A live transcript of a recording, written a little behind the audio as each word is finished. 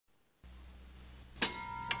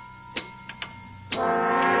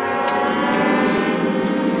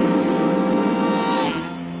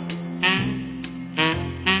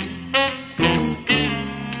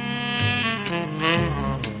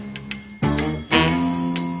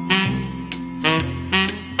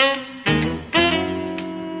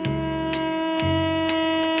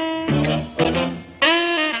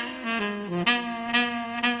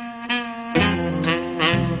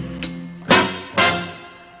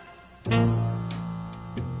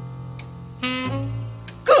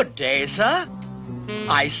Good day, sir.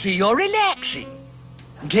 I see you're relaxing,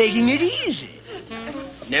 taking it easy.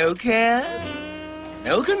 No cares,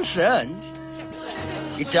 no concerns.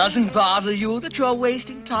 It doesn't bother you that you're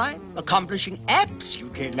wasting time, accomplishing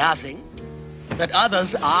absolutely nothing, that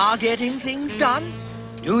others are getting things done,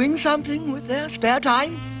 doing something with their spare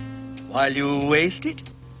time, while you waste it.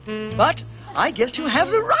 But I guess you have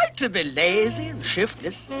the right to be lazy and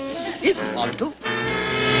shiftless, if you want to.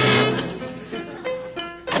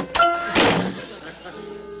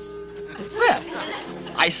 Well,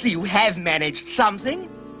 I see you have managed something.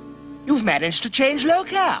 You've managed to change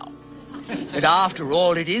locale. And after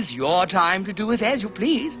all, it is your time to do with as you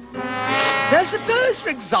please. Now, suppose, for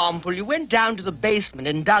example, you went down to the basement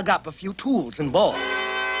and dug up a few tools and boards.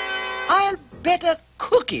 I'll bet a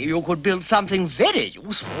cookie you could build something very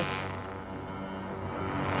useful.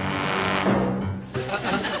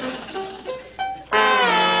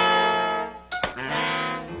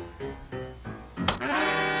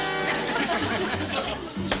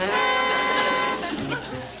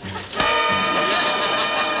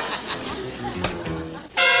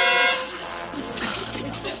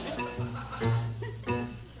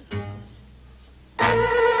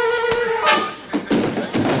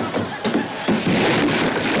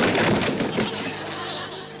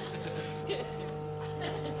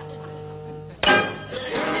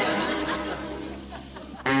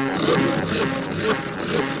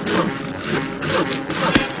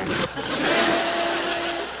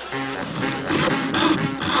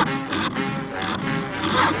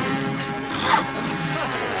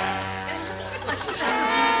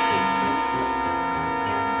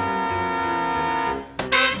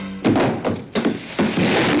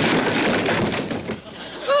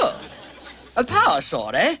 A power saw,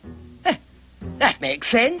 eh? That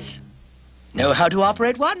makes sense. Know how to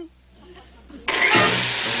operate one?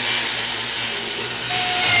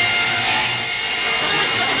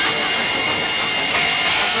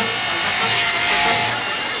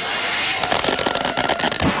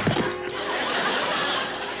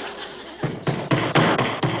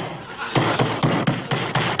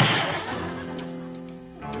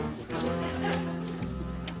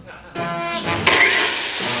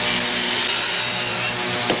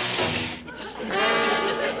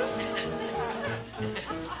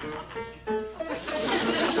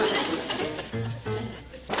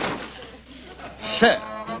 Sir,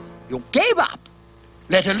 you gave up.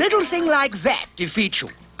 Let a little thing like that defeat you.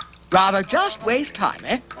 Rather just waste time,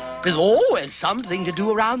 eh? There's always something to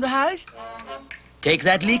do around the house. Take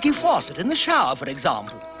that leaky faucet in the shower, for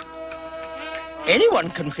example.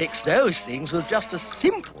 Anyone can fix those things with just a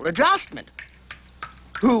simple adjustment.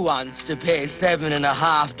 Who wants to pay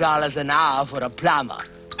 $7.50 an hour for a plumber?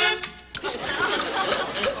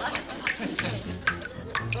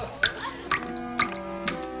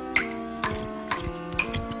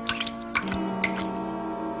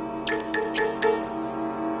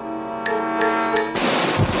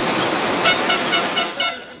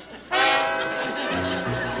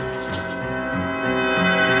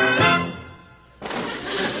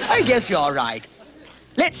 I guess you're right.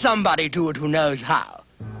 Let somebody do it who knows how.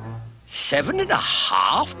 $7.50 an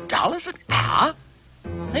hour?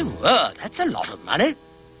 My word, that's a lot of money.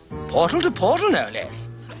 Portal to portal, no less.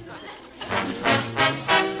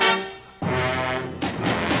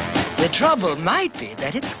 The trouble might be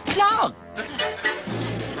that it's clogged.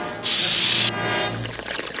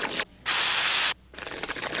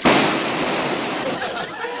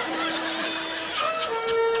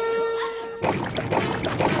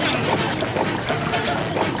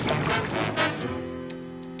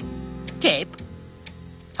 Tape?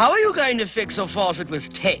 How are you going to fix a faucet with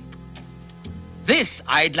tape? This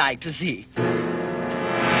I'd like to see.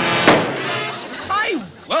 My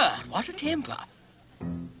word, what a temper.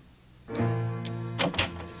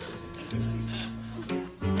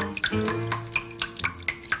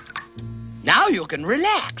 Now you can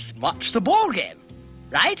relax and watch the ball game,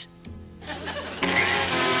 right?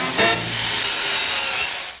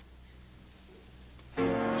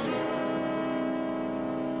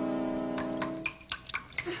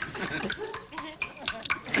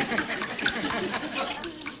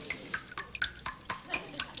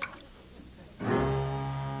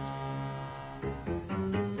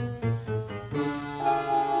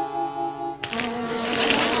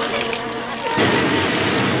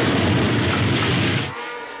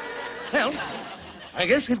 Well, I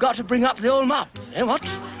guess we've got to bring up the old mop, eh, what?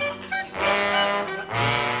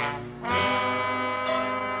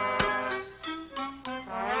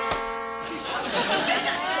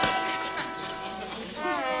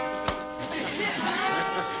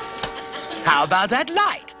 How about that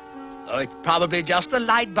light? Oh, it's probably just the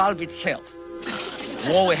light bulb itself.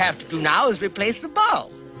 All we have to do now is replace the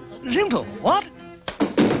bulb. Simple, what?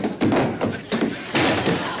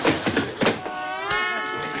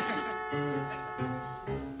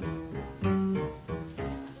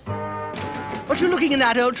 What are you looking in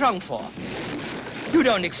that old trunk for? You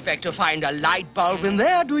don't expect to find a light bulb in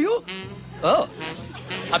there, do you? Oh,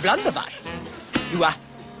 a blunderbuss. You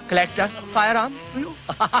collect firearms, do you?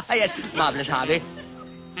 Yes, marvelous hobby.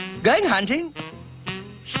 Going hunting?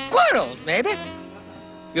 Squirrels, maybe?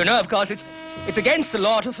 You know, of course, it's against the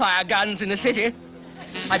law to fire guns in the city.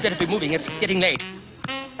 I'd better be moving. It's getting late.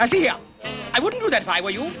 Now, see here. I wouldn't do that if I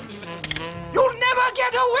were you. You'll never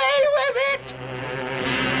get away!